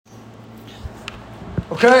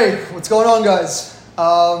Okay, what's going on, guys?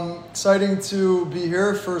 Exciting to be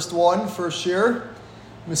here. First year.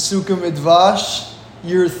 Mesukim Idvash,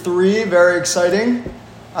 year 3, very exciting.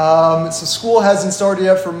 So school hasn't started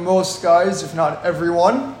yet for most guys, if not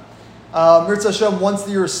everyone. Mirz Hashem, once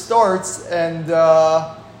the year starts and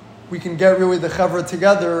we can get really the chevra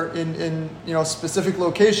together in specific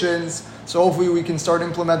locations, so hopefully we can start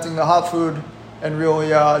implementing the hot food and really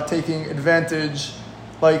taking advantage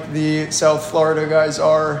like the South Florida guys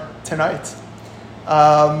are tonight.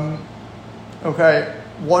 Okay,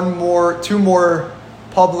 two more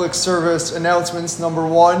public service announcements. Number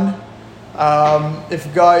one,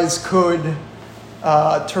 if guys could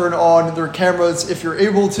turn on their cameras if you're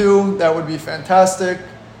able to, that would be fantastic.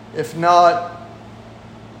 If not,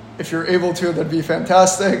 if you're able to, that'd be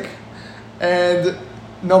fantastic. And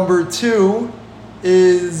number 2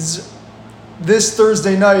 is this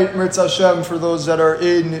Thursday night, Mirz Hashem, for those that are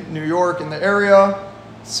in New York, in the area.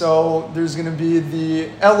 So there's going to be the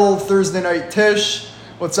Elul Thursday night Tish.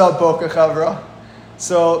 What's up, Boca Chavra?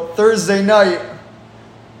 So Thursday night,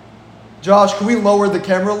 Josh, can we lower the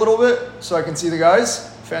camera a little bit so I can see the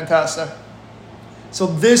guys? Fantastic. So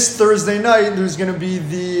this Thursday night, there's going to be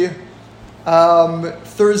the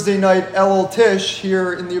Thursday night Elul Tish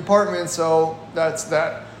here in the apartment. So that's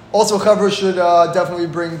that. Also, Chavra should definitely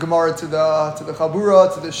bring Gemara to the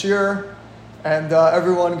Chabura, to the Shir, and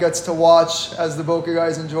everyone gets to watch as the Boca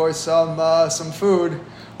guys enjoy some food.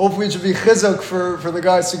 Hopefully, it should be chizuk for the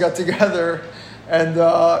guys who got together, and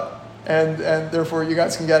therefore you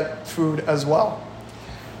guys can get food as well.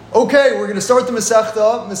 Okay, we're going to start the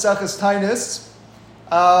Mesechus Taanis.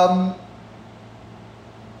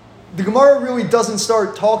 The Gemara really doesn't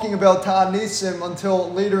start talking about Taanisim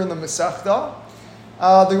until later in the Masechta.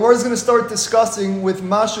 The Gemara is going to start discussing with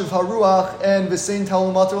Mashiv Haruach and V'sein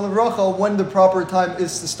Talumat Levracha when the proper time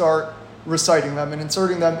is to start reciting them and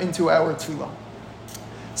inserting them into our tefillah.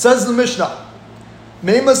 Says the Mishnah,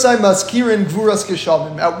 Meimasai Maskirin Gvuras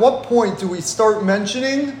Keshamim. At what point do we start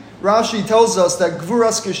mentioning? Rashi tells us that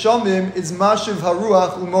Gvuras Keshamim is Mashiv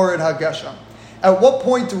Haruach Umored Hagasham. At what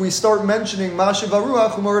point do we start mentioning Mashiv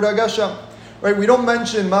Haruach Umored Hagasham? Right, we don't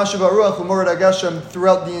mention Mashiv Haruach Umored Hagasham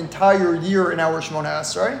throughout the entire year in our Shmona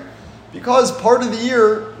Esrei, because part of the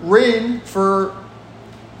year, rain for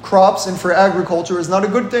crops and for agriculture is not a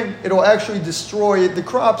good thing. It'll actually destroy the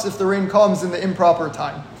crops if the rain comes in the improper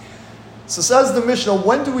time. So says the Mishnah,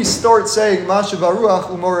 when do we start saying Mashiv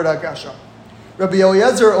Haruach Umored Hagasham? Rabbi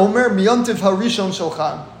Eliezer Omer Miyantiv Harishon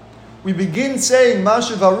Sholchan. We begin saying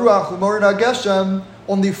Mashiv Haruach Umored Hagasham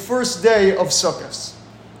on the first day of Sukkot.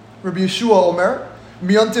 Rabbi Yeshua Omer,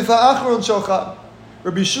 Miyantiv ha'achron sholchan.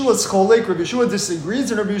 Rabbi Yeshua's cholek, Rabbi Yeshua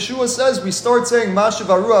disagrees, and Rabbi Yeshua says we start saying Mashiv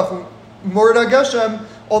Haruach Umored Hagasham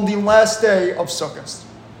on the last day of Sukkot.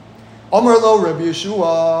 Amar lo Rabbi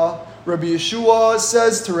Yeshua. Rabbi Yeshua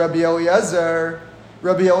says to Rabbi Eliezer,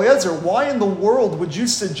 why in the world would you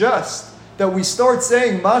suggest that we start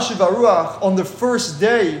saying Mashiv Haruach on the first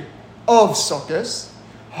day of Sukkot?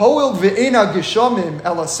 Hoil ve'ena geshamim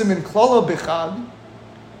ela simin klala b'chag.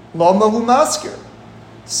 Lamahu maskir.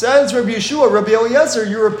 Says Rabbi Yeshua, Rabbi Eliezer,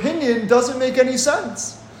 your opinion doesn't make any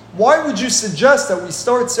sense. Why would you suggest that we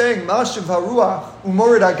start saying Mashiv Haruach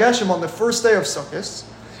Umored Hagasham on the first day of Sukkot?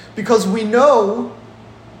 Because we know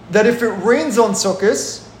that if it rains on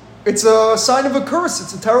Sukkot, it's a sign of a curse.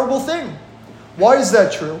 It's a terrible thing. Why is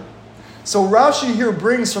that true? So Rashi here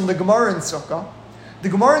brings from the Gemara in Sukkah. The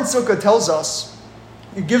Gemara in Sukkah tells us,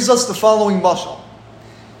 it gives us the following mashal.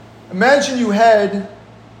 Imagine you had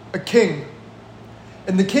a king,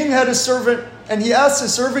 and the king had a servant, and he asked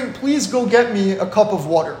his servant, please go get me a cup of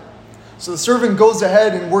water. So the servant goes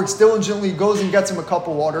ahead and works diligently, goes and gets him a cup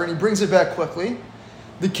of water, and he brings it back quickly.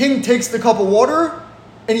 The king takes the cup of water,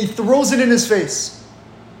 and he throws it in his face.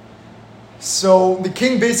 So the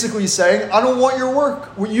king basically is saying, I don't want your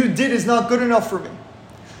work. What you did is not good enough for me.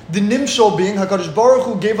 The nimshal being, HaKadosh Baruch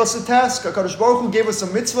Hu gave us a task. HaKadosh Baruch Hu gave us a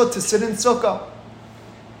mitzvah to sit in sukkah.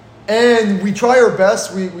 And we try our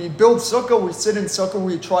best. We build sukkah, we sit in sukkah,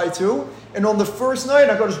 we try to. And on the first night,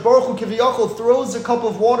 HaKadosh Baruch Hu Kiviyachol throws a cup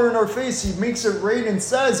of water in our face. He makes it rain and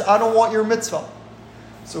says, I don't want your mitzvah.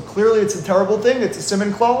 So clearly it's a terrible thing. It's a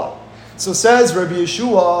siman klala. So says Rabbi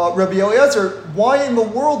Yeshua, Rabbi Eliezer, why in the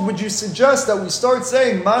world would you suggest that we start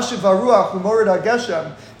saying Mashiv Haruach Umored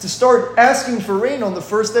Hagasham to start asking for rain on the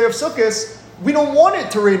first day of Sukkot? We don't want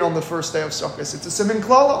it to rain on the first day of Sukkot. It's a siman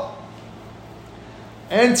klala.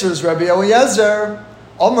 Answers Rabbi Eliezer,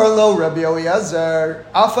 Amar lo Rabbi Eliezer,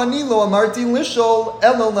 Afani lo amarti lishol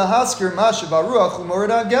elo lahaskir Mashiv Haruach Umored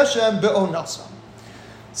Hagasham be'onasa.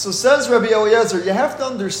 So says Rabbi Eliezer, you have to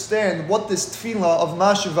understand what this tefillah of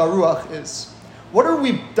Mashiv Haruach is. What are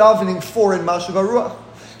we davening for in Mashav HaRuach?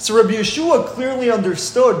 So Rabbi Yeshua clearly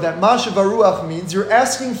understood that Mashav HaRuach means you're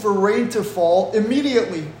asking for rain to fall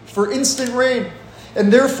immediately, for instant rain.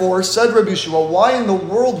 And therefore, said Rabbi Yeshua, why in the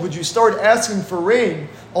world would you start asking for rain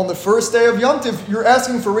on the first day of Yom Tov? You're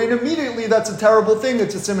asking for rain immediately. That's a terrible thing.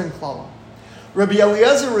 It's a siman klala. Rabbi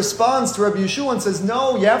Eliezer responds to Rabbi Yeshua and says,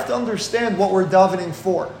 no, you have to understand what we're davening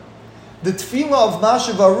for. The tefillah of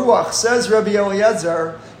Mashav HaRuach, says Rabbi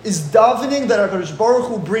Eliezer, is davening that HaKadosh Baruch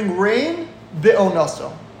Hu bring rain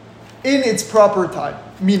be'onaso, in its proper time.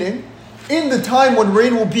 Meaning, in the time when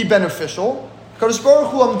rain will be beneficial, HaKadosh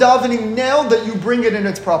Baruch Hu, I'm davening now that you bring it in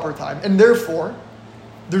its proper time. And therefore,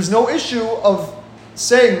 there's no issue of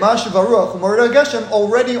saying Mashav HaRuach U'Mored HaGeshem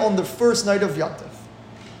already on the first night of Yom Tov.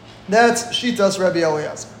 That's Shitas Rabbi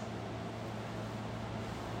Eliezer.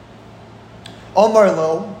 Amar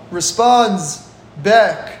Lo responds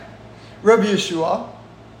back, Rabbi Yeshua,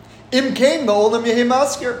 Im Kain Ba'olam Yehi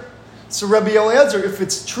Maskir. So Rabbi Eliezer, if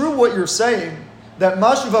it's true what you're saying, that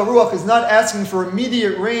Mashav HaRuach is not asking for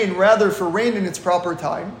immediate rain, rather for rain in its proper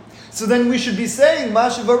time, so then we should be saying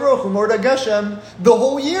Mashav HaRuach U'Mored HaGeshem the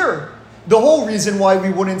whole year. The whole reason why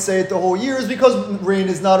we wouldn't say it the whole year is because rain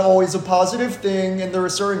is not always a positive thing, and there are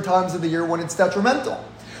certain times of the year when it's detrimental.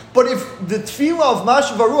 But if the tefillah of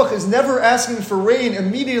Mashav HaRuach is never asking for rain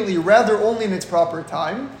immediately, rather only in its proper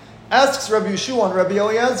time, asks Rabbi Yeshua and Rabbi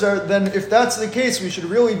Eliezer, then if that's the case, we should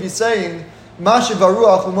really be saying Mashav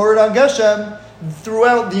HaRuach U'Mored HaGeshem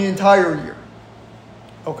throughout the entire year.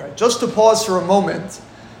 Okay, just to pause for a moment,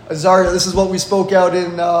 Azaria, this is what we spoke out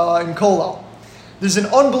in Kolal. There's an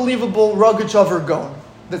unbelievable Rogachover Gon,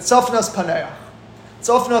 the Tzafnas Paneach.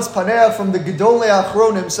 Tzafnas Paneach from the Gedolei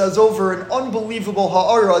Achronim says over an unbelievable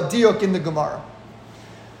ha'ara diuk in the Gemara.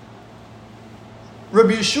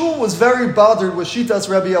 Rabbi Yeshua was very bothered with Shitas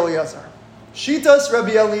Rabbi Eliezer. Shitas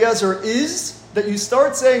Rabbi Eliezer is that you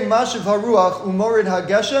start saying Mashav HaRuach U'Mored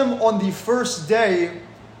HaGeshem on the first day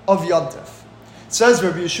of Yom Tov. Says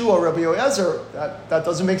Rabbi Yeshua, Rabbi Eliezer, that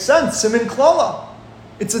doesn't make sense. Siman klala.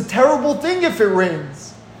 It's a terrible thing if it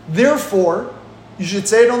rains. Therefore, you should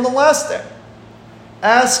say it on the last day.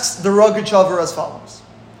 Asks the Rogachover as follows.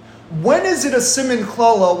 When is it a siman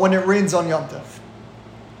klala when it rains on Yom Tov?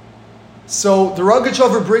 So the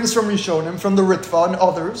Rogachover brings from Rishonim, from the Ritva and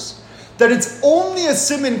others, that it's only a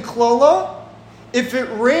siman klala if it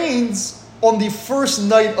rains on the first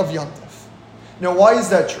night of Yom Tov. Now, why is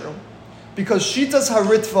that true? Because Shitas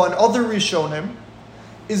HaRitva and other Rishonim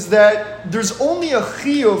is that there's only a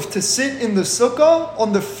chiyuv to sit in the sukkah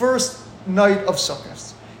on the first night of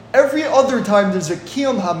Sukkot. Every other time there's a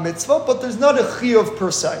kiyum ha-mitzvah, but there's not a chiyuv per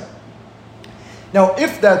se. Now,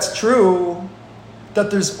 if that's true, that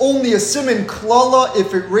there's only a siman klala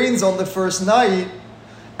if it rains on the first night,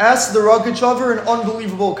 ask the Rogachover an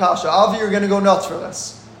unbelievable kasha. Avi, you're going to go nuts for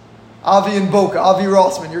this. Avi and Boca, Avi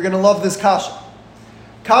Rossman, you're going to love this kasha.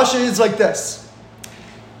 Kasha is like this.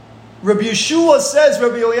 Rabbi Yeshua says,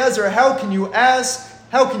 Rabbi Eliezer, how can you ask?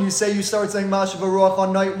 How can you say you start saying Mashav HaRuach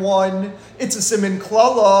on night 1? It's a siman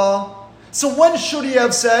klala. So when should he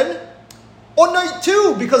have said? On night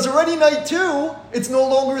 2, because already night 2, it's no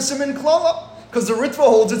longer a siman klala. Because the Ritva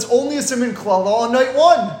holds it's only a siman klala on night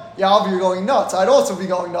 1. Yeah, Avi, you're going nuts. I'd also be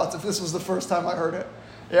going nuts if this was the first time I heard it.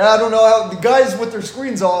 Yeah, I don't know how, the guys with their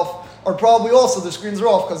screens off are probably also, their screens are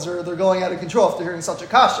off because they're going out of control after hearing such a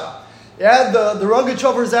kasha. Yeah, the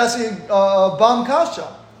Rogachover is asking Bam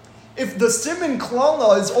Kasha. If the siman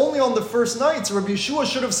klala is only on the first night, so Rabbi Yeshua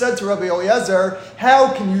should have said to Rabbi Eliezer,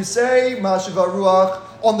 how can you say Mashav HaRuach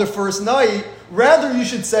on the first night? Rather, you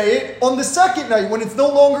should say it on the second night when it's no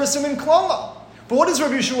longer a siman klala. But what does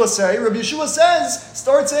Rabbi Yeshua say? Rabbi Yeshua says,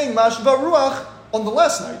 start saying Mashav HaRuach on the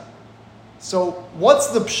last night. So what's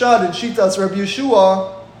the pshat in Shitas Rabbi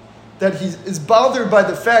Yeshua that he is bothered by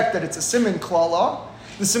the fact that it's a siman klala?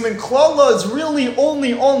 The siman klala is really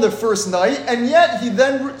only on the first night, and yet he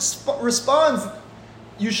then responds,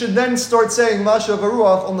 you should then start saying Mashav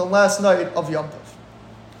HaRuach on the last night of Yom Tov.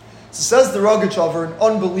 So says the Rogachover an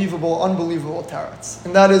unbelievable teretz,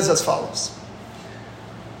 and that is as follows.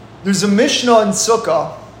 There's a Mishnah in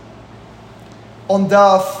Sukkah on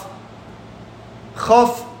Daf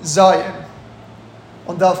Chaf Zayin.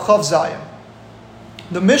 On Daf Chaf Zayin.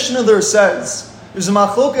 The Mishnah there says, there's a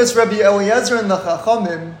machlokes Rabbi Eliezer and the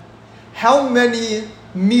Chachamim. How many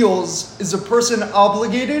meals is a person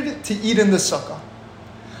obligated to eat in the sukkah?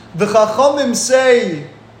 The Chachamim say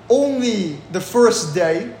only the first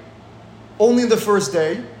day,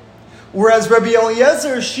 whereas Rabbi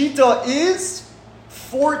Eliezer's shita is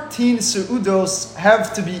 14 seudos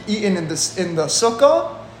have to be eaten in the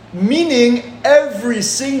sukkah, Meaning, every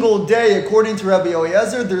single day, according to Rabbi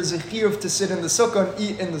Eliezer, there's a chiyuv to sit in the sukkah and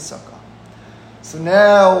eat in the sukkah. So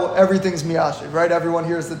now everything's miyashiv, right? Everyone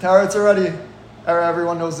hears the taretz already.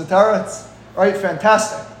 Everyone knows the taretz, right?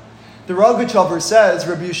 Fantastic. The Rogachover says,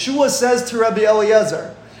 Rabbi Yeshua says to Rabbi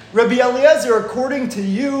Eliezer, Rabbi Eliezer, according to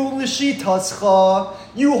you, l'shitascha,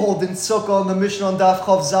 you hold in sukkah on the Mishnah on Daf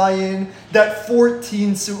Chav Zayin that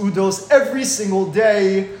 14 seudos every single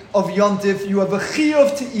day of Yontif, you have a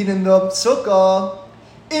chiyuv to eat in the sukkah.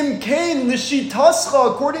 Im kain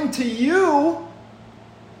l'shitascha, according to you,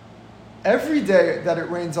 every day that it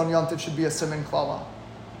rains on Yontif should be a siman klala.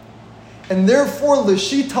 And therefore,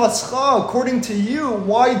 l'shitascha, according to you,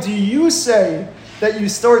 why do you say that you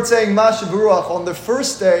start saying Mashav Ruach on the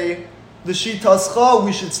first day? L'shitascha,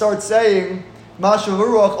 we should start saying Mashav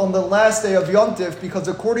Ruach on the last day of Yontif, because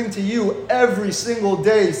according to you, every single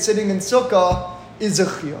day sitting in sukkah is a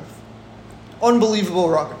chiyuv. Unbelievable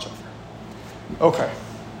rocket shofar. Okay.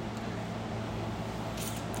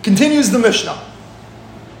 Continues the Mishnah.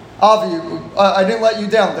 Avi, I didn't let you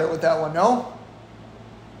down there with that one, no?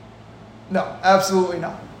 No, absolutely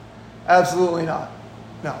not. Absolutely not.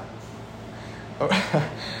 No.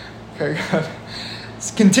 Okay, good.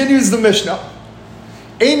 Continues the Mishnah.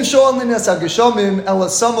 Ein sho'al linas hageshamim ela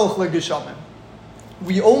samoch legeshamim.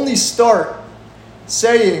 We only start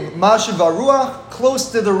saying Mashav Ruach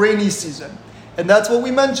close to the rainy season. And that's what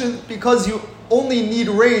we mentioned, because you only need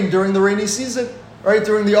rain during the rainy season, right?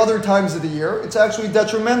 During the other times of the year, it's actually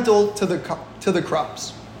detrimental to the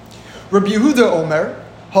crops. Rabbi Yehuda Omer,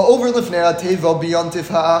 ha'over lifnei ha'teva b'yantif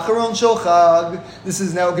ha'acharon shel chag. This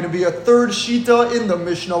is now going to be a third shita in the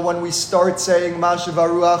Mishnah when we start saying Mashav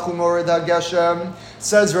Ruach u'mored hageshem.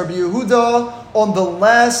 Says Rabbi Yehuda, on the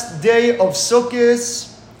last day of Sukkot,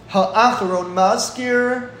 ha'acharon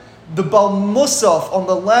maskir, the Bal Musaf on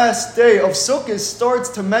the last day of Sukkot starts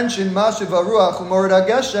to mention Mashav Ruach u'mored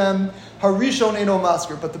hageshem. Harishon eno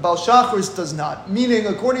maskir, but the Baal Shachris does not. Meaning,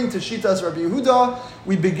 according to Shitas Rabbi Yehuda,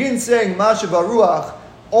 we begin saying Mashav Ruach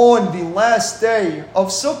on the last day of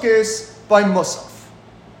Sukkot by Musaf.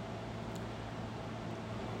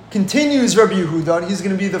 Continues Rabbi Yehuda, and he's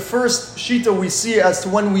going to be the first shita we see as to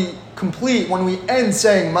when we end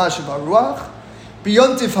saying Mashav Ruach.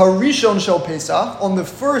 B'yontif harishon shel Pesach, on the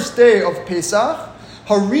first day of Pesach,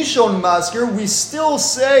 harishon maskir, we still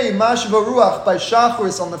say Mashav Ruach by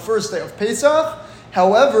Shachris on the first day of Pesach.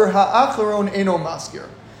 However, ha'acharon eno maskir.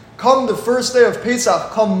 Come the first day of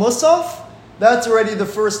Pesach, come Musaf, that's already the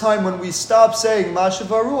first time when we stop saying Mashav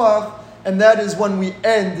Ruach, and that is when we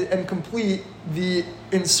end and complete the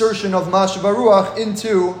insertion of Mashav Ruach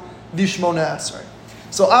into the Shmona Esrei.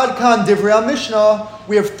 So Ad Kan Divrei Mishnah,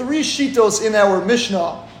 we have three shitos in our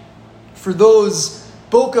Mishnah. For those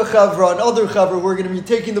Boka Chavra and other Chavra, we're going to be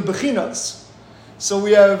taking the Bechinas. So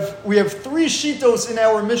we have three shitos in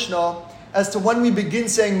our Mishnah as to when we begin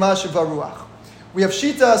saying Mashav Ruach. We have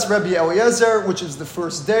Shitas Rabbi Eliezer, which is the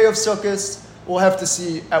first day of Sukkot. We'll have to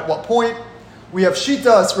see at what point. We have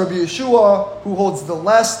Shitas Rabbi Yeshua, who holds the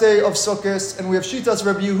last day of Sukkot. And we have Shitas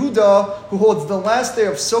Rabbi Yehuda, who holds the last day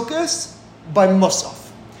of Sukkot by Musaf.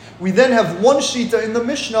 We then have one shita in the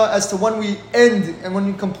Mishnah as to when we end and when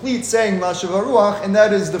we complete saying Mashav Ruach, and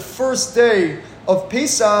that is the first day of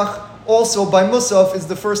Pesach. Also by Musaf is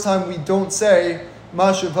the first time we don't say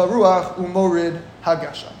Mashav Ruach u'morid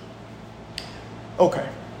hageshem. Okay,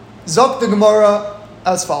 Zok the Gemara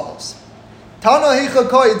as follows. Tana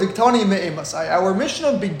heichakai diktani me'emasai. Our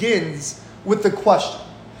Mishnah begins with the question.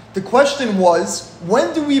 The question was,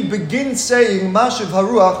 when do we begin saying Mashav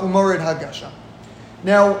Ruach u'morid hageshem?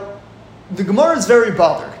 Now, the Gemara is very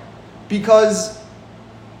bothered, because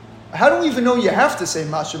how do we even know you have to say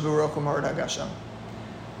Mashav Ruach u'mored hageshem?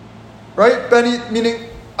 Right, Benny? Meaning,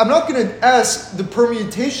 I'm not going to ask the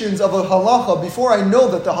permutations of a halacha before I know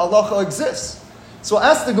that the halacha exists. So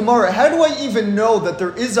ask the Gemara, how do I even know that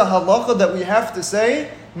there is a halacha that we have to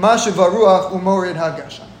say Mashav Ruach u'mored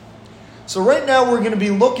hageshem? So right now we're going to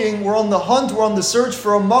be looking, we're on the hunt, we're on the search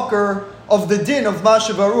for a makar of the din of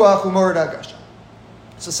Mashav Ruach u'mored hageshem.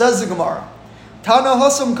 So says the Gemara, Tana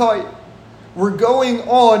Hasam Kai. We're going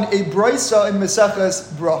on a brisa in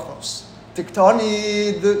Meseches Brachos.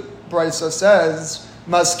 Tiktani, the brisa says,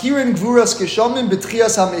 Maskirin Gvuras Keshamim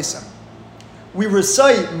B'tchias HaMesem. We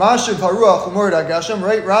recite Mashav Ruach u'mored hageshem,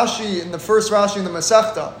 right? Rashi, in the first Rashi in the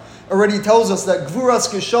Masechta, already tells us that Gvuras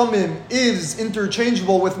Keshamim is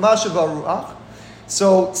interchangeable with Mashav Ruach.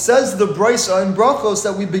 So says the brisa in Brachos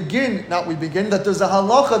that that there's a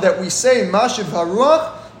halacha that we say Mashav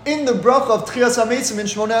Ruach in the bracha of Tchias HaMeitzim in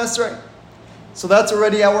Shmona Esrei. So that's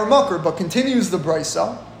already our makar, but continues the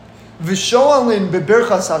brisa. V'shoalin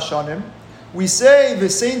beberchas hashanim, we say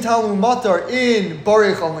V'sein Talu Matar in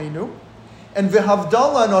Barech Aleinu, and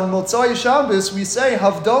V'havdalah, and on Motzai Shabbos, we say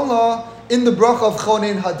Havdalah in the bracha of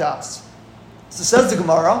Chonin Hadas. So says the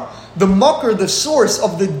Gemara, the makar, the source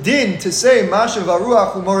of the din to say Mashav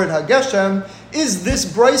Haruach Umorid HaGeshem is this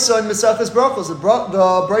brisa in Maseches Brachos. The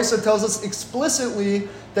brisa tells us explicitly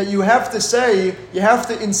that you have to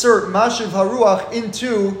insert Mashav Haruach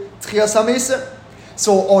into Tchias HaMeiseh.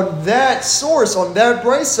 So on that source, on that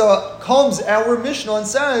brisa, comes our Mishnah and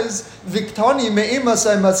says, Viktani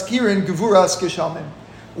me'emasai maskirin gevuras geshamim.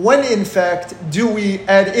 When in fact do we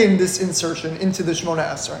add in this insertion into the Shmona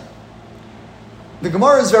Esrei? The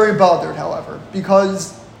Gemara is very bothered, however,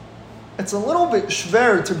 because it's a little bit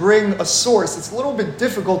shver to bring a source. It's a little bit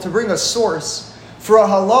difficult to bring a source for a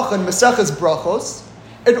halacha in Maseches Brachos,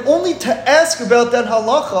 and only to ask about that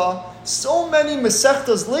halacha so many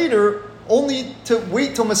Masechtas later, only to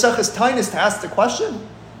wait till Maseches Taanis to ask the question.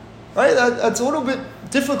 Right? That's a little bit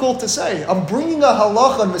difficult to say. I'm bringing a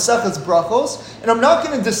halacha in Maseches Brachos, and I'm not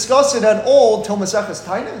going to discuss it at all till Maseches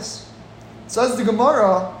Taanis. Says the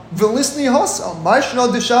Gemara, V'lisni hasa,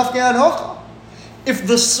 mashna d'shafke anhocha. If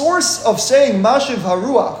the source of saying Mashiv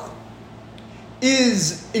Haruach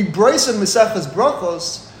is a brace in Maseches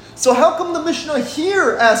Brachos, so how come the Mishnah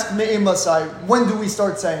here asked Me'emasai, when do we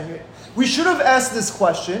start saying it? We should have asked this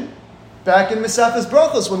question back in Maseches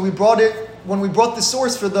Brachos when we brought the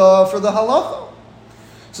source for the halacha.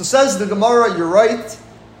 So says the Gemara, you're right.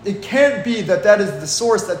 It can't be that is the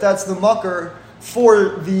source, that's the makar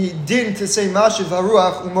for the din to say Mashiv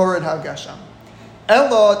Haruach Umorid HaGeshem.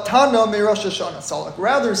 Ella Tana me Rosh Hashanah Salak.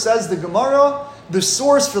 Rather, says the Gemara, the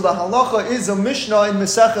source for the halacha is a Mishnah in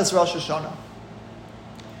Maseches Rosh Hashanah.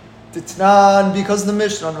 Titnan, because the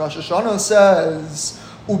Mishnah in Rosh Hashanah says,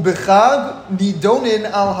 Ubechag nidonin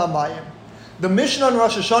al hamayim. The Mishnah in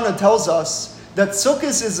Rosh Hashanah tells us that Sukkot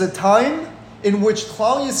is a time in which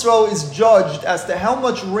Klal Yisrael is judged as to how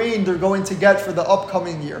much rain they're going to get for the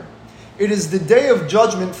upcoming year. It is the day of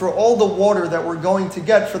judgment for all the water that we're going to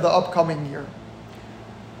get for the upcoming year.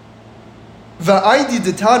 And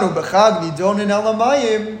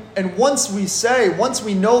once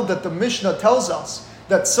we know that the Mishnah tells us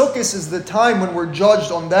that Sukkot is the time when we're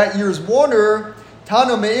judged on that year's water,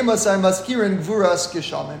 comes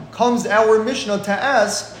our Mishnah to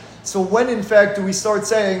ask, so when in fact do we start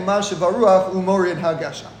saying Mashiv Haruach Umorid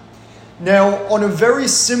HaGeshem? Now, on a very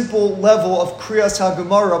simple level of Kriyas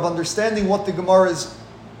HaGemara, of understanding what the Gemara is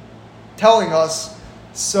telling us,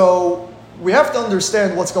 so we have to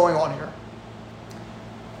understand what's going on here.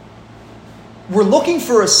 We're looking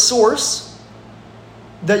for a source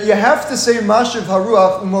that you have to say Mashiv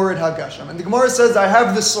Haruach Umorid HaGeshem. And the Gemara says, I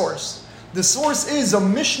have the source. The source is a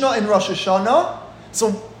Mishnah in Rosh Hashanah.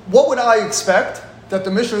 So what would I expect? That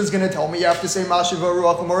the Mishnah is going to tell me you have to say Mashiv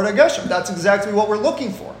Haruach Umorid HaGeshem. That's exactly what we're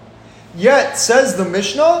looking for. Yet, says the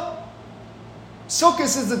Mishnah, Sukkot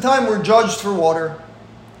is the time we're judged for water.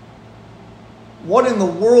 What in the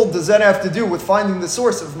world does that have to do with finding the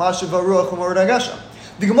source of Mashiv Haruach Umorid HaGeshem?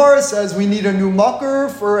 The Gemara says we need a new makar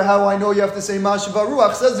for how I know you have to say Mashiv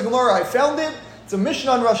Haruach. Says the Gemara, I found it. It's a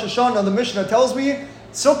Mishnah on Rosh Hashanah. The Mishnah tells me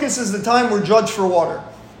Sukkot is the time we're judged for water.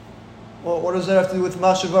 Well, what does that have to do with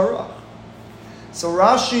Mashiv Haruach? So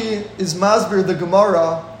Rashi is masbir the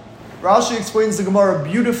Gemara. Rashi explains the Gemara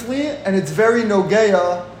beautifully, and it's very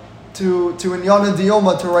nogeya to Inyana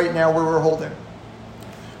Dioma to right now where we're holding.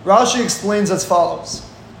 Rashi explains as follows.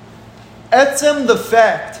 Etzem, the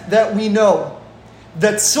fact that we know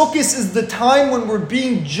that Sukkot is the time when we're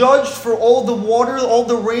being judged for all the water, all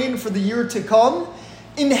the rain for the year to come,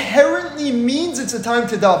 inherently means it's a time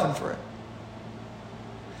to daven for it.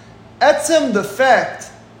 Etzem, the fact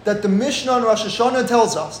that the Mishnah on Rosh Hashanah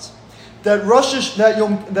tells us that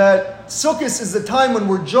Sukkot is the time when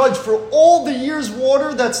we're judged for all the year's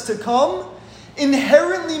water that's to come,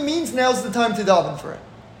 inherently means now's the time to daven for it.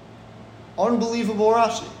 Unbelievable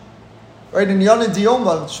Rashi. Right, in Yana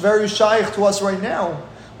Dioma, it's very shaykh to us right now.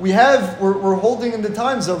 We're holding in the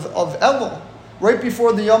times of Elul, right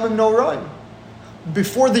before the Yomim Noraim,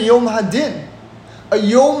 before the Yom Hadin. A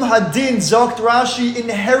Yom Hadin, Zakt Rashi,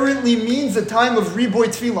 inherently means the time of Riboy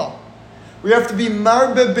Tefillah. We have to be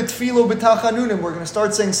marbe betfilo b'tachanunim. We're going to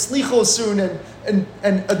start saying slicho soon and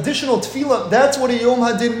additional tefillah. That's what a Yom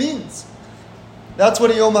Hadin means. That's what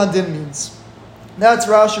a Yom Hadin means. That's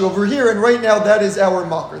Rashi over here, and right now that is our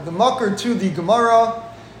makar. The makar to the Gemara,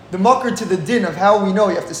 the makar to the din of how we know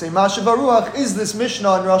you have to say Mashiv Haruach is this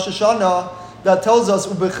Mishnah in Rosh Hashanah that tells us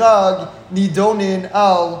ubechag nidonin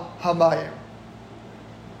al hamayim.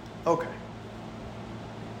 Okay.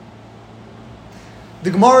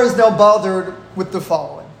 The Gemara is now bothered with the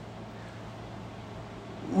following.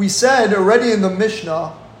 we said already in the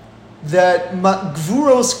Mishnah that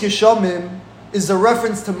Gvuros Geshamim is a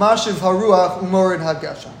reference to Mashiv Haruach Umorid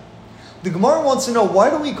Hagasham. The Gemara wants to know, why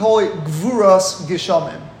do we call it Gvuras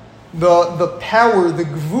Geshamim? The power, the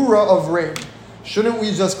Gvura of rain. Shouldn't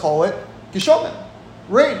we just call it Geshamim?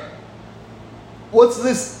 Rain. What's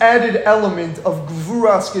this added element of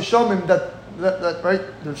Gvuras Geshamim that right?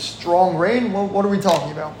 There's strong rain? Well, what are we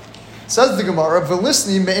talking about? Says the Gemara,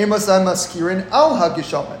 V'lisni me'emas ha'maskirin al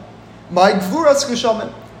ha'geshamim. My Gvuras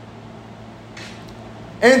Geshamim.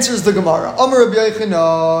 Answers the Gemara, Amar Rabbi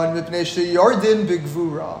Yochanan mipnei sheyardin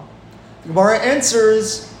b'gvura. The Gemara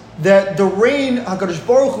answers that the rain, HaKadosh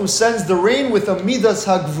Baruch Hu sends the rain with a midas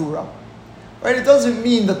ha'gvura. Right? It doesn't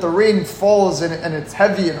mean that the rain falls and it's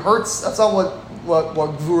heavy and hurts. That's not what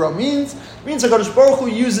gvura means. It means HaKadosh Baruch Hu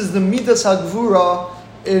uses the midas ha'gvura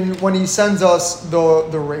when He sends us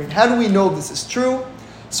the rain. How do we know this is true?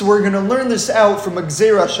 So we're going to learn this out from a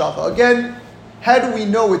Gzeira Shava. Again, how do we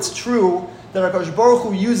know it's true that HaKadosh Baruch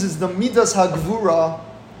Hu uses the midas ha'gvura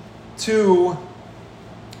to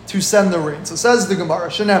send the rain? So says the Gemara,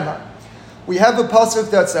 Shenemar. We have a pasuk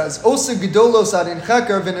that says, Osa gedolos adin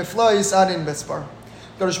cheker v'neflais adin bespar.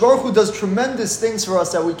 HaKadosh Baruch Hu does tremendous things for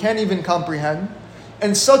us that we can't even comprehend,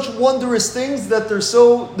 and such wondrous things that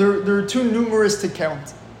they're too numerous to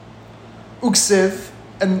count. Uksiv,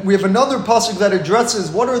 and we have another pasuk that addresses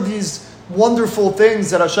what are these wonderful things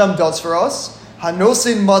that Hashem does for us.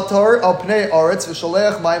 Hanosin matar al pnei aretz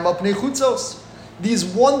v'sholech mayim al pnei chutzos. These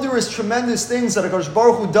wondrous, tremendous things that HaKadosh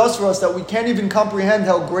Baruch Hu does for us that we can't even comprehend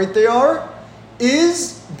how great they are,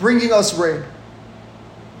 is bringing us rain.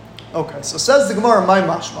 Okay, so says the Gemara, my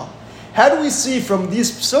mashma. How do we see from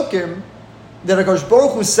these psukim that HaKadosh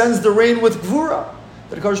Baruch Hu sends the rain with gvura?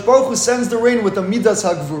 That HaKadosh Baruch Hu sends the rain with a midas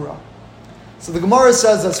ha'gvura? So the Gemara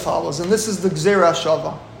says as follows, and this is the Gzeira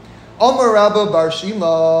Shava. Amar Rabba bar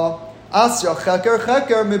Shima, Asya cheker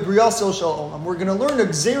cheker mibriyasel shel olam. We're going to learn a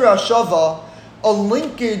Gzeira Shava, a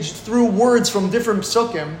linkage through words from different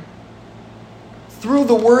psukim, through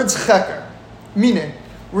the words cheker. Meaning,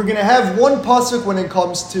 we're going to have one pasuk when it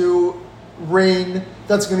comes to rain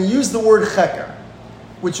that's going to use the word cheker,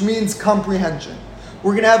 which means comprehension.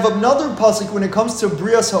 We're going to have another pasuk when it comes to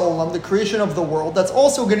Brias Ha'olam, the creation of the world, that's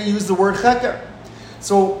also going to use the word cheker.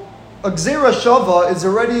 So, a Gzeira Shava is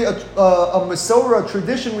already a Mesorah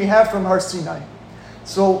tradition we have from Har Sinai.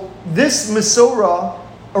 So, this Mesorah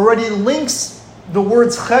already links the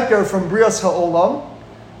words cheker from Brias Ha'olam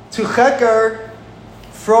to cheker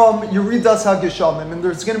from Yeridas HaGeshamim. And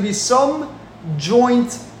there's going to be some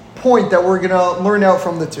joint point that we're going to learn out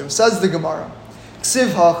from the two. Says the Gemara.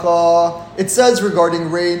 Ksiv hacha, it says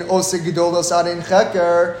regarding rain, Ose gedolos arein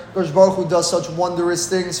cheker, HaKadosh Baruch Hu does such wondrous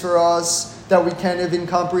things for us that we can't even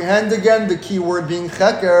comprehend. Again, the key word being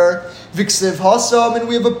cheker. Viksiv hasam, and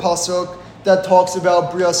we have a pasuk that talks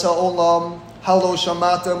about Brias HaOlam. Halo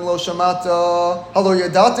shamatem lo shamata, halo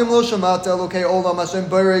yadatem lo shamata, lokei olam Hashem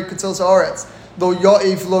berei ketzos haaretz. Lo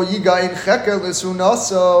ya'if lo yiga in cheker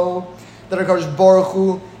l'sunaso. That HaKadosh Baruch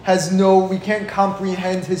Hu we can't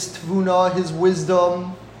comprehend His tvuna, His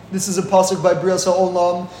wisdom. This is a pasuk by Brias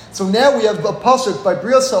HaOlam. So now we have a pasuk by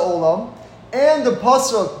Brias HaOlam and a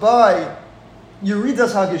pasuk by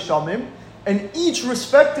Yeridas HaGeshamim, and each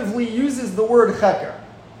respectively uses the word cheker.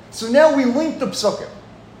 So now we link the psukim.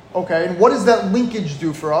 Okay, and what does that linkage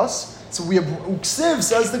do for us? So we have Uksiv,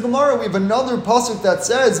 says the Gemara, we have another pasuk that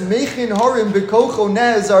says, Mechin harim bekocho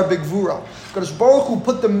ne'ezar begvura. HaKadosh Baruch Hu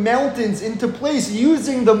put the mountains into place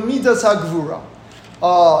using the midas ha'gvura.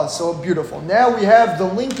 So beautiful. Now we have the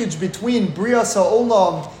linkage between Brias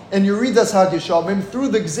HaOlam and Yeridas HaGeshamim through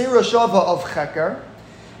the Gzeira Shava of cheker.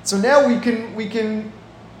 So now we can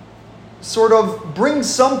sort of bring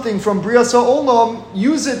something from Brias HaOlam,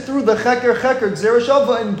 use it through the cheker Gzeira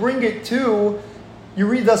Shava, and bring it to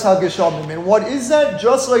Yeridas HaGeshamim. And what is that?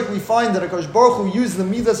 Just like we find that HaKadosh Baruch Hu used the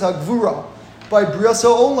midas ha'gvura by Brias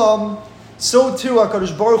HaOlam, so too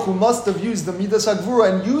HaKadosh Baruch Hu must have used the midas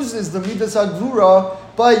ha'gvura and uses the midas ha'gvura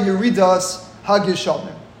by Yeridas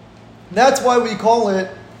HaGeshamim. That's why we call it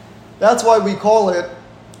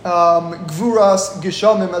Gvuras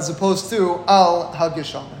Geshamim as opposed to Al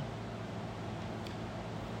HaGeshamim.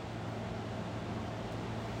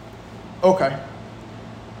 Okay.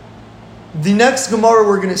 The next Gemara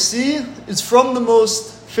we're going to see is from the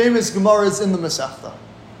most famous Gemaras in the Masechta.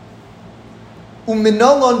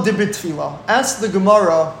 Uminalan dibitfila. Ask the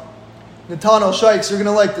Gemara, Natan al Shaiks, you're going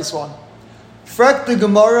to like this one. Frak the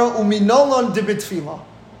Gemara, Uminalan dibitfila.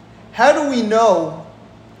 How do we know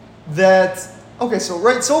that? Okay,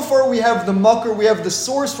 so far we have the makar, we have the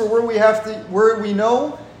source for where we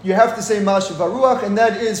know you have to say Mashiv Haruach, and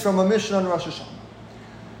that is from a Mishnah on Rosh Hashanah.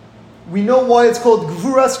 We know why it's called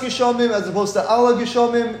Gvuras Geshamim as opposed to Ala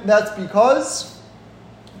Geshamim. That's because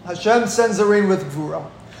Hashem sends the rain with Gvura.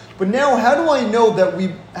 But now, how do I know that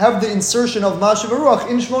we have the insertion of Mashiv Haruach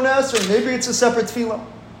in Shmona Esrei? Maybe it's a separate tefillah.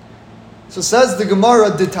 So says the Gemara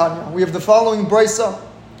D'Tanya. We have the following brisa.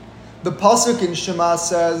 The pasuk in Shema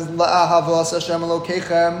says, "La'ahavas Hashem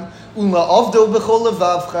Elokeichem u'la'avdo b'chol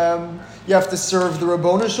levavchem." You have to serve the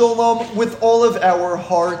Rabbona Sholom with all of our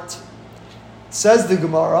heart. Says the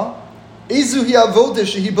Gemara, "Ezu hi avodah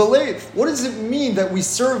shehi belev." What does it mean that we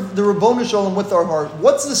serve the Rabbona Sholom with our heart?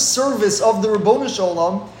 What's the service of the Rabbona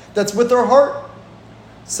Sholom that's with our heart?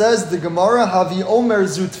 Says the Gemara, "Havi omer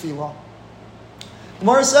zu tefillah."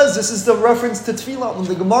 Gemara says this is the reference to tefillah.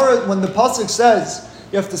 When the pasuk says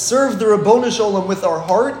you have to serve the Rabbona Sholom with our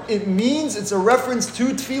heart, it means it's a reference to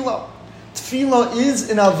tefillah. Tefillah is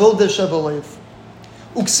in avodah shebelev.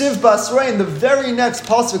 Uksiv basrei, and the very next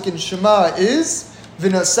pasuk in Shema is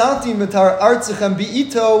v'nasati mitar artzichem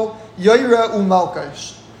bi'ito yoyra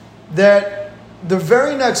u'malkash. That the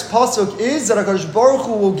very next pasuk is that HaKadosh Baruch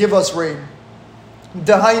Hu will give us rain.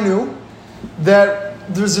 Dahainu, that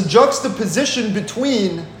there's a juxtaposition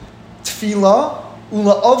between tefillah,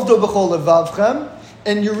 ula'avdo b'chol levavchem,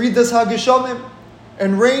 and Yeridas HaGeshamim,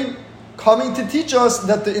 and rain, coming to teach us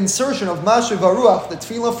that the insertion of Mashiv Haruach, the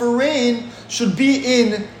tefillah for rain, should be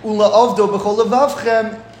in ula'avdo b'chol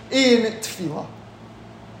levavchem, in tefillah.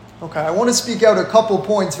 Okay, I want to speak out a couple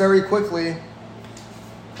points very quickly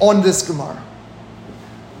on this Gemara.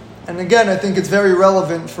 And again, I think it's very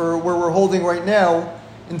relevant for where we're holding right now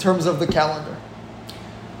in terms of the calendar.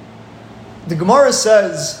 The Gemara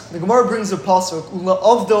brings a pasuk,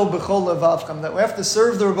 Ula'avdo b'chol levavchem, that we have to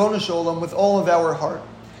serve the Rabbona Sholom with all of our heart.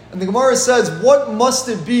 And the Gemara says, what must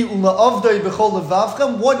it be, Ula'avdo b'chol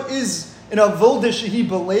levavchem? What is an avodah shehi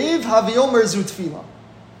belev? Havi omer zu tefillah.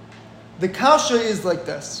 The kasha is like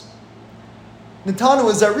this. Netanu,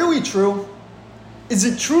 is that really true? Is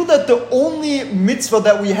it true that the only mitzvah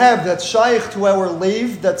that we have that's shaykh to our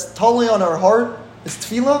leiv, that's totally on our heart, is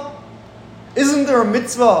tefillah? Isn't there a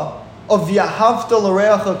mitzvah of V'ahavta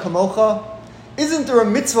l'reacha kamocha? Isn't there a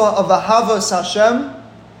mitzvah of Ahavas Hashem?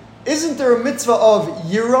 Isn't there a mitzvah of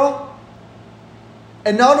Yira?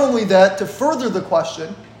 And not only that, to further the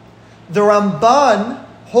question, the Ramban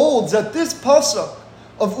holds that this pasuk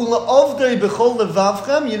of Ula'avdei b'chol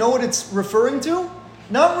levavchem, you know what it's referring to?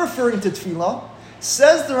 Not referring to tefillah.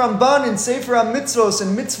 Says the Ramban in Sefer HaMitzvos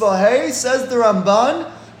and Mitzvah Hey, says the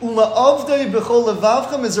Ramban, Ula'avdei b'chol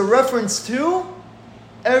levavchem is a reference to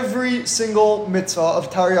every single mitzvah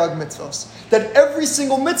of Taryag mitzvahs. That every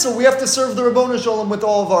single mitzvah we have to serve the Rabbona Sholom with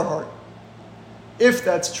all of our heart. If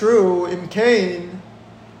that's true, in Cain,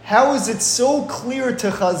 how is it so clear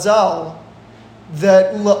to Chazal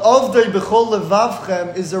that La'avdei b'chol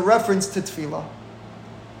levavchem is a reference to tefillah?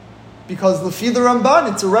 Because Lefi the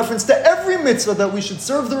Ramban, it's a reference to every mitzvah that we should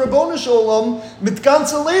serve the Rabbona Sholom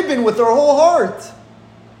mitganze leben with our whole heart.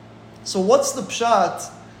 So what's the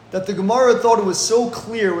pshat that the Gemara thought it was so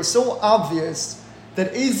clear, was so obvious,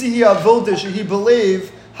 that Ezi hi avodah shehi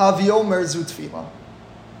belev havi omer zu tefillah?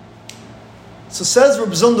 So says Reb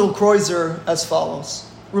Zundel Kreuzer as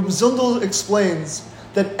follows. Reb Zundel explains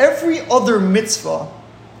that every other mitzvah,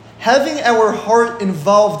 having our heart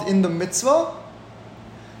involved in the mitzvah,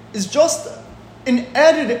 is just an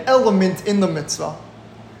added element in the mitzvah.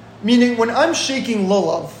 Meaning, when I'm shaking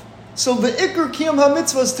lulav, so the ikr kiyam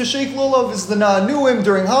ha-mitzvah to shake lulav is the na'anuim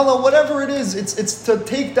during Hala, whatever it is, it's to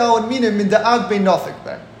take down minim in the ag bein nafik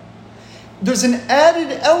be. There's an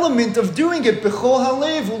added element of doing it, b'chol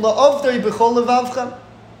halev, ula'avdei b'chol levavchem.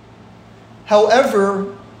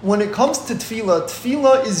 However, when it comes to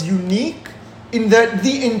tefillah is unique in that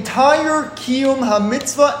the entire kiyum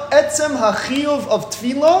ha-mitzvah, etzem ha-chiyuv of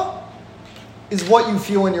tefillah, is what you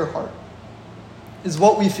feel in your heart. Is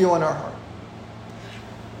what we feel in our heart.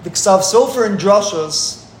 The Ksav Sofer in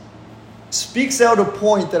Drashos speaks out a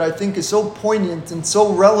point that I think is so poignant and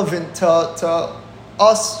so relevant to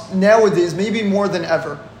us nowadays, maybe more than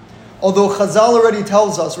ever. Although Chazal already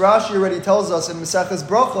tells us, Rashi already tells us in Maseches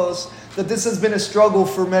Brachos, that this has been a struggle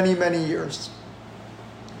for many, many years.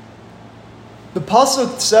 The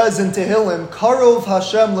Pasuk says in Tehillim, Karov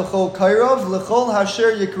Hashem l'chol kairav, l'chol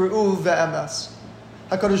hasher yikra'u ve'emes.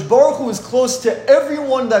 HaKadosh Baruch Hu is close to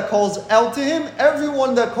everyone that calls out to Him,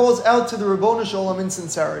 everyone that calls out to the Rabbona Sholom in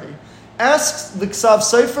sincerity. Asks the Ksav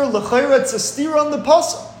Sefer, l'chayra, it's a steer on the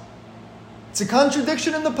Pasuk. It's a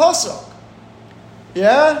contradiction in the Pasuk.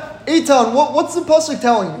 Yeah? Eitan, what's the Pasuk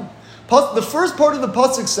telling me? The first part of the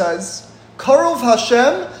Pasuk says, Karov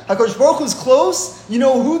Hashem, HaKadosh Baruch Hu is close, you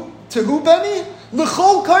know who, to who, Benny?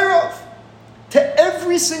 L'chol kairav. To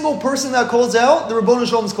every single person that calls out, the Ribono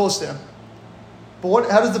Shel Olam is close to him. But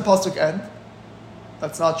how does the pasuk end?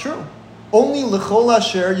 That's not true. Only l'chol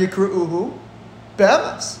asher yikra'uhu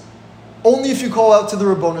be'emes. Only if you call out to the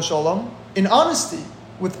Ribono Shel Olam in honesty,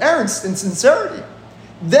 with ernst and sincerity.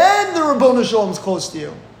 Then the Ribono Shel Olam is close to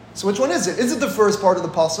you. So which one is it? Is it the first part of the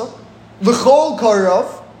pasuk? L'chol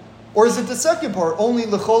karav, or is it the second part? Only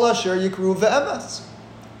l'chol asher yikra'uhu ve'emes.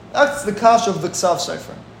 That's the kash of the Ksav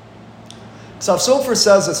Sofer. Ksav Sofer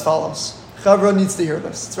says as follows. Chavra needs to hear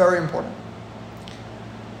this. It's very important.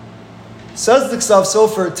 Says the Ksav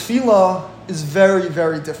Sofer, tefillah is very,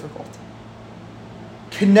 very difficult.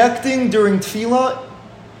 Connecting during tefillah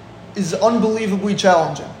is unbelievably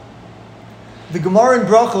challenging. The Gemara in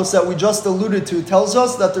Brachos that we just alluded to tells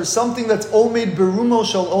us that there's something that's omed berumo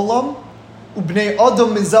shel olam ubnei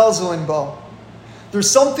adam mizalzelin ba. There's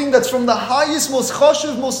something that's from the highest, most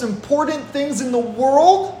chashuv, most important things in the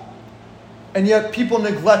world, and yet people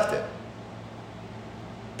neglect it.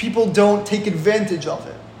 People don't take advantage of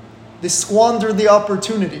it. They squander the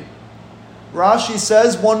opportunity. Rashi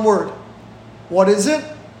says one word. What is it?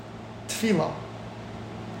 Tefillah.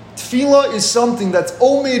 Tefillah is something that's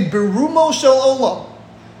omed berumo shel olam.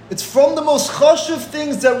 It's from the most chashuv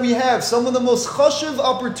things that we have, some of the most chashuv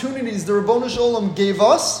opportunities the Ribono Shel Olam gave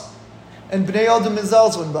us, and bnei adam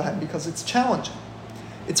mizalzelin bahem, because it's challenging.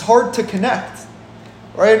 It's hard to connect.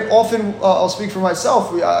 Right? Often, I'll speak for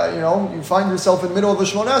myself, you find yourself in the middle of a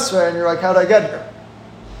Shemona Esrei and you're like, how did I get here?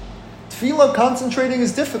 Tefillah concentrating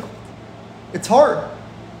is difficult. It's hard.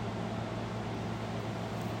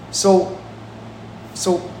 So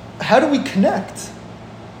how do we connect?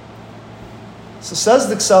 So says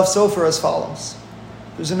the Ksav Sofer as follows.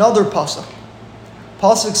 There's another pasuk.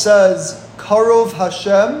 Pasuk says, Karov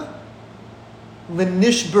Hashem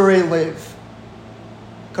l'nishberei lev.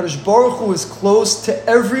 Kadosh Baruch Hu is close to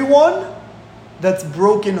everyone that's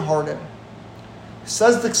broken-hearted.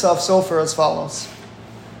 Says the Ksav Sofer as follows.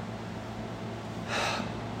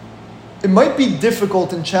 It might be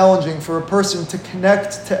difficult and challenging for a person to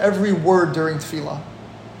connect to every word during tefillah.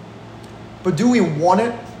 But do we want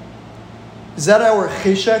it? Is that our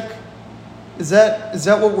cheshek? Is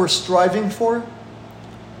that what we're striving for?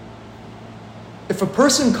 If a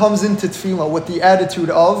person comes into tefillah with the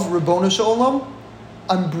attitude of Ribono Shel Olam,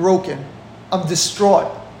 I'm broken, I'm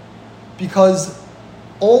distraught, because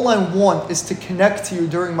all I want is to connect to you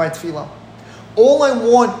during my tefillah. All I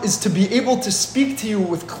want is to be able to speak to you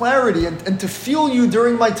with clarity and to feel you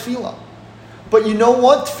during my tefillah. But you know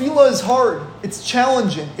what? Tefillah is hard. It's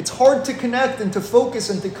challenging. It's hard to connect and to focus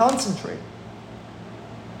and to concentrate.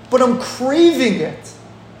 But I'm craving it.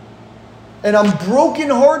 And I'm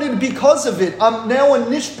brokenhearted because of it. I'm now a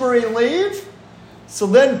nishberei leiv. So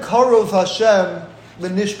then, Karov Hashem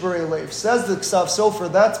l'nishberei leiv. Says the Ksav Sofer,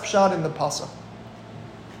 that's pshat in the pasuk.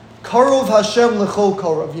 Karov Hashem l'chol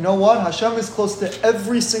karov. You know what? Hashem is close to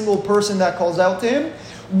every single person that calls out to Him,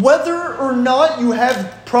 whether or not you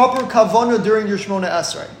have proper kavanah during your Shemona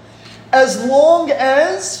Esrei. As long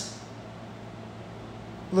as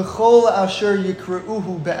l'chol asher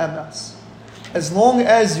yikra'uhu be'emes. As long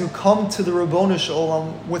as you come to the Ribono Shel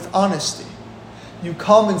Olam with honesty. You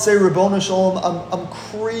come and say, Ribono Shel Olam, I'm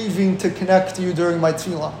craving to connect to you during my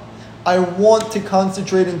tefillah. I want to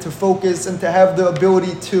concentrate and to focus and to have the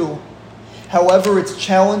ability to. However, it's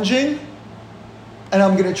challenging, and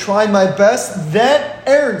I'm going to try my best. That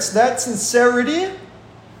ernst, that sincerity,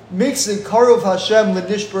 makes it Karov Hashem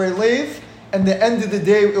l'nishberei leiv, and the end of the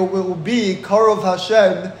day it will be Karov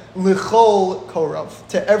Hashem l'chol korav,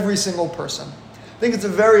 to every single person. I think it's a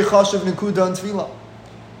very chashuv nekuda in tefillah,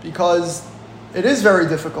 because it is very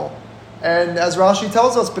difficult. And as Rashi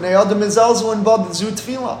tells us, b'nei adam mizalzelin ba zu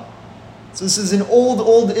tefillah. So this is an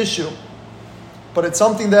old issue, but it's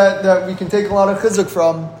something that we can take a lot of chizuk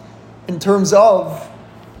from in terms of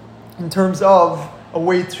a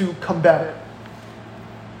way to combat it.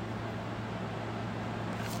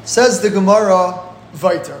 Says the Gemara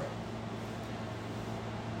weiter.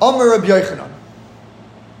 Amar Rabbi Yochanan.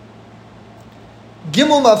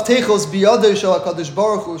 Gimel maftechos biyadei shel HaKadosh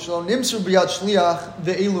Baruch Hu shel nimsur biyad shliach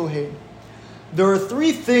ve'elu hein. There are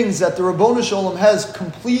three things that the Ribono Shel Olam has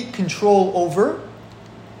complete control over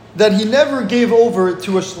that He never gave over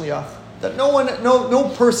to a shliach. That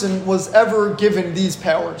no person was ever given these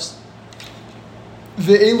powers.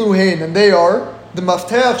 Ve'elu hein, and they are the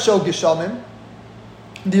mafteach shel geshamim,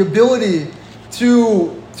 the ability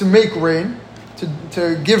to make rain,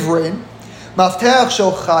 to give rain, mafteach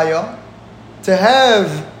shel chaya, to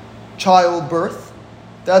have childbirth.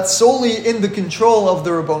 That's solely in the control of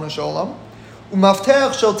the Ribono Shel Olam.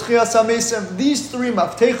 U'mafteach shel tchias hamesim. These three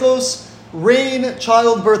maftechos rain,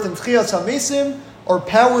 childbirth, and Tchias HaMesim are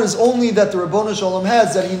powers only that the Ribono Shel Olam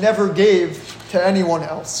has that he never gave to anyone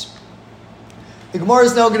else. The Gemara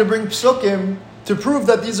is now going to bring Mesukim to prove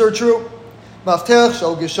that these are true. Maftech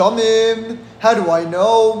Shel Geshamim. How do I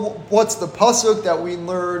know? What's the pasuk that we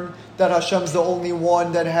learn that Hashem's the only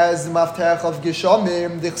one that has the Maftech of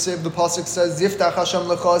Geshamim? The pasuk says, Yiftach Hashem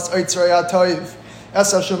lechas eitzrei atayv.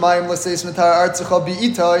 Es Hashemayim l'seis metar artzecha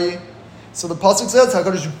bi'itai. So the pasuk says,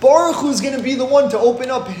 HaKadosh Baruch Hu is going to be the one to open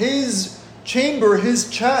up his chamber, his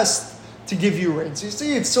chest, to give you rain. So you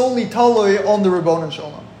see, it's solely taloi on the Ribono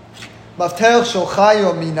Shel Olam. Maftech Shel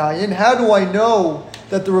Chaya minayin. How do I know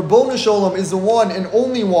that the Ribono Shel Olam is the one and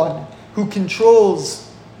only one who controls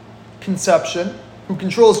conception, who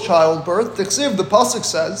controls childbirth? The pasuk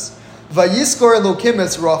says, Vayiskor Elokim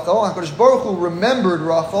es Rachel. HaKadosh Baruch Hu remembered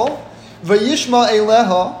Rachel. Vayishma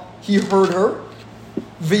Eleha. He heard her.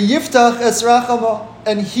 V'yiftach es rachama,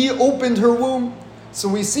 and he opened her womb. So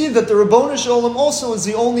we see that the Ribono Shel Olam also is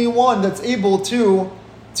the only one that's able to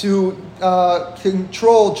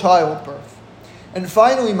control childbirth. And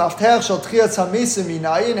finally, Maftech Shel Tchias HaMesim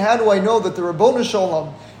minayin. How do I know that the Ribono Shel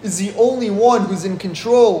Olam is the only one who's in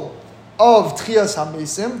control of Tchias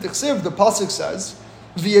HaMesim? The pasuk says,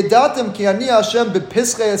 V'yedatem ki ani Hashem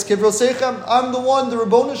bepischei es kivrosechem. I'm the one, the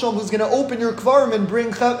Ribono Shel Olam, who's going to open your kvarim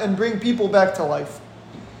and bring people back to life.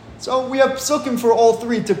 So we have Mesukim for all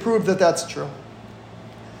three to prove that that's true.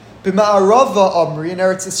 B'ma'arava Amri, in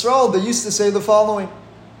Eretz Yisrael, they used to say the following.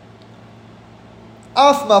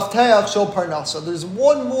 Af Mafteach Shel Parnasa. There's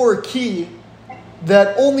one more key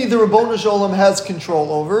that only the Ribono Shel Olam has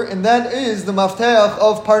control over, and that is the Mafteach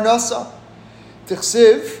of Parnasa.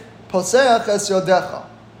 Tichsiv, Poseach es yodecha.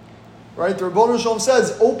 Right? The Ribono Shel Olam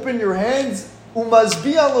says, open your hands,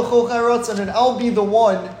 umazbiya l'chol chayratzon, and I'll be the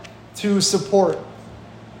one to support.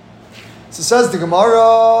 So says the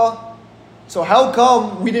Gemara, so how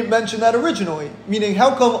come we didn't mention that originally? Meaning,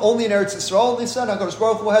 how come only in Eretz Yisrael they said HaKadosh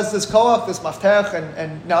Baruch Hu has this koach, this maftech,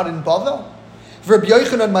 and not in Bavel? Rabbi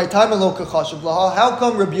Yochanan, my time lo kachashav laha. How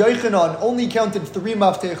come Rabbi Yochanan only counted 3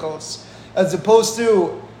 maftechos as opposed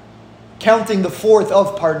to counting the 4th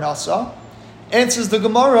of Parnasa? Answers the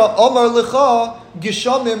Gemara, Amar lecha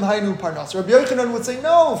gishamim hainu Parnasa. Rabbi Yochanan would say,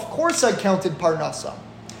 no, of course I counted Parnasa.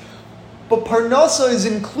 But Parnasa is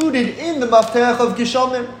included in the Maftech of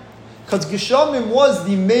Geshamim, because Geshamim was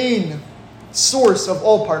the main source of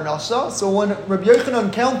all Parnasa. So when Rabbi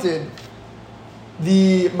Yochanan counted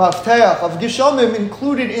the Maftech of Geshamim,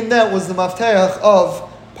 included in that was the Maftech of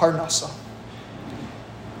Parnasa.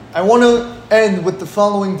 I want to end with the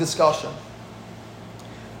following discussion.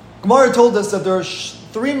 Gemara told us that there are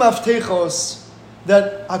 3 Maftechos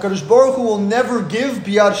that HaKadosh Baruch Hu will never give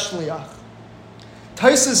biyad shliach.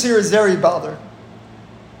 Taanis here is very bothered,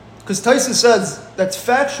 because Taanis says that's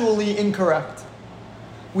factually incorrect.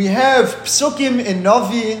 We have Mesukim in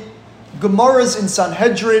Navi, Gemaras in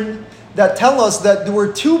Sanhedrin, that tell us that there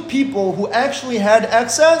were 2 people who actually had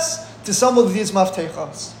access to some of these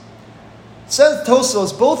maftechos. Says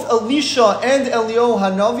Tosos, both Elisha and Eliyahu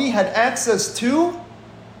Hanavi had access to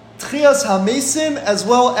Tchias HaMesim as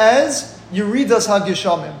well as Yeridas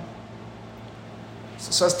HaGeshamim.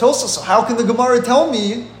 So says Tosos, so how can the Gemara tell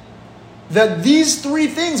me that these 3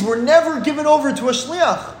 things were never given over to a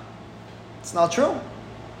shliach? It's not true.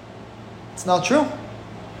 It's not true.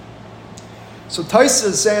 So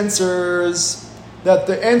Taanis answers that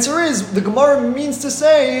the answer is, the Gemara means to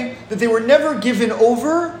say that they were never given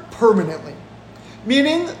over permanently.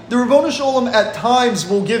 Meaning, the Ribono Shel Olam at times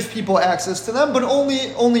will give people access to them, but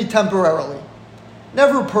only temporarily.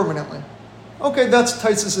 Never permanently. Okay, that's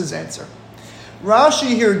Taanis' answer.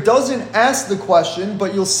 Rashi here doesn't ask the question,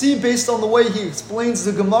 but you'll see based on the way he explains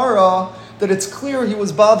the Gemara that it's clear he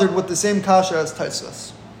was bothered with the same kasha as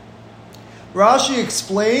Taanis. Rashi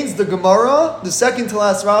explains the Gemara, the second to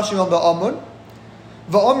last Rashi on the Amud.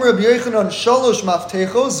 Va'am Rabbi Yochanan shalosh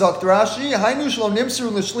maftechos zakt Rashi hainu shlo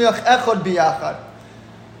nimsru l'shliach echad biyachad.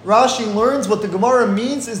 Rashi learns what the Gemara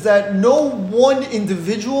means is that no one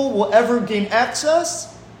individual will ever gain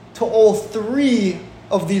access to all 3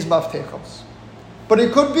 of these maftechos. But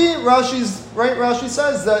it could be, Rashi's right. Rashi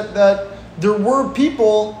says that there were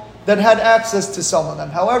people that had access to some of them.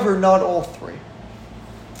 However, not all 3.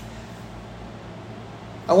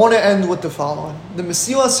 I want to end with the following. The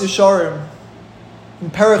Mesilas Yesharim, in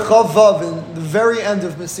Perek Vav, in the very end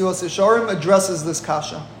of Mesilas Yesharim, addresses this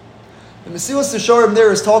kasha. The Mesilas Yesharim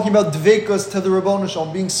there is talking about dveikus to the Ribono Shel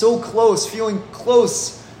Olam, being so close, feeling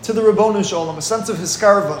close to the Ribono Shel Olam, a sense of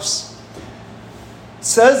hiskarvos.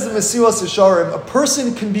 Says the Mesilas Yesharim, a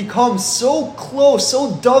person can become so close,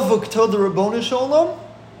 so davuk to the Ribono Shel Olam,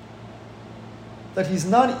 that he's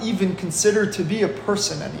not even considered to be a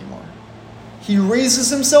person anymore. He raises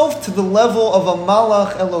himself to the level of a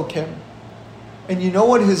Malach Elokim. And you know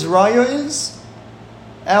what his raya is?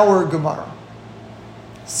 Our Gemara.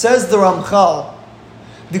 Says the Ramchal.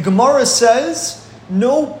 The Gemara says,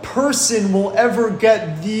 no person will ever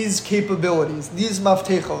get these capabilities, these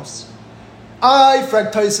maftechos.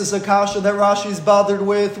 Fractaisis Akasha that Rashi is bothered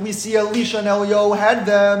with. We see Elisha and Elio had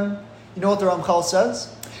them. You know what the Ramchal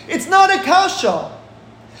says? It's not Akasha.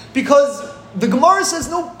 Because the Gemara says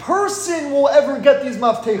no person will ever get these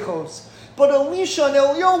maftechos. But Elisha and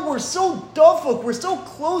Elio were so dafuk, were so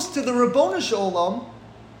close to the Rabboni Shalom,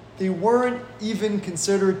 they weren't even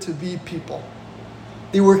considered to be people.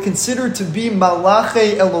 They were considered to be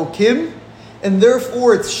Malache Elokim, and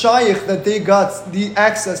therefore it's shaykh that they got the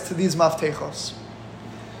access to these maftechos.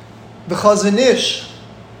 The Chazon Ish,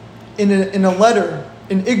 in a letter,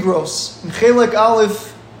 in Igros, in Chelek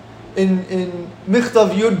Aleph, in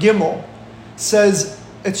Michtav Yud Gimel, says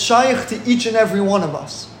it's shaykh to each and every one of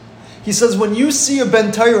us. He says, when you see a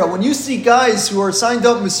Ben Torah, when you see guys who are signed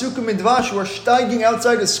up Mesukim and Dvash, who are steiging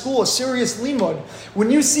outside of school, a serious limud, when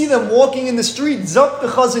you see them walking in the street, Zak the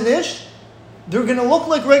Chazon Ish, they're going to look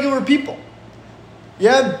like regular people.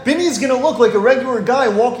 Yeah, Benny's going to look like a regular guy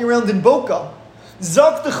walking around in Boca.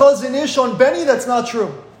 Zak the Chazon Ish on Benny, that's not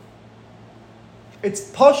true. It's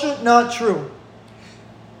pashut not true.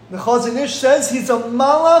 The Chazon Ish says he's a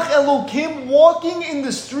Malach Elokim walking in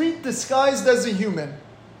the street disguised as a human.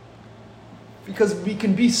 Because we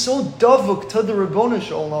can be so davuk to the Rabboni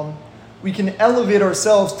Shalom, we can elevate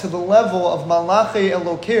ourselves to the level of Malache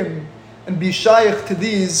Elokim and be shaykh to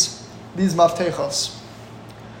these maftechos.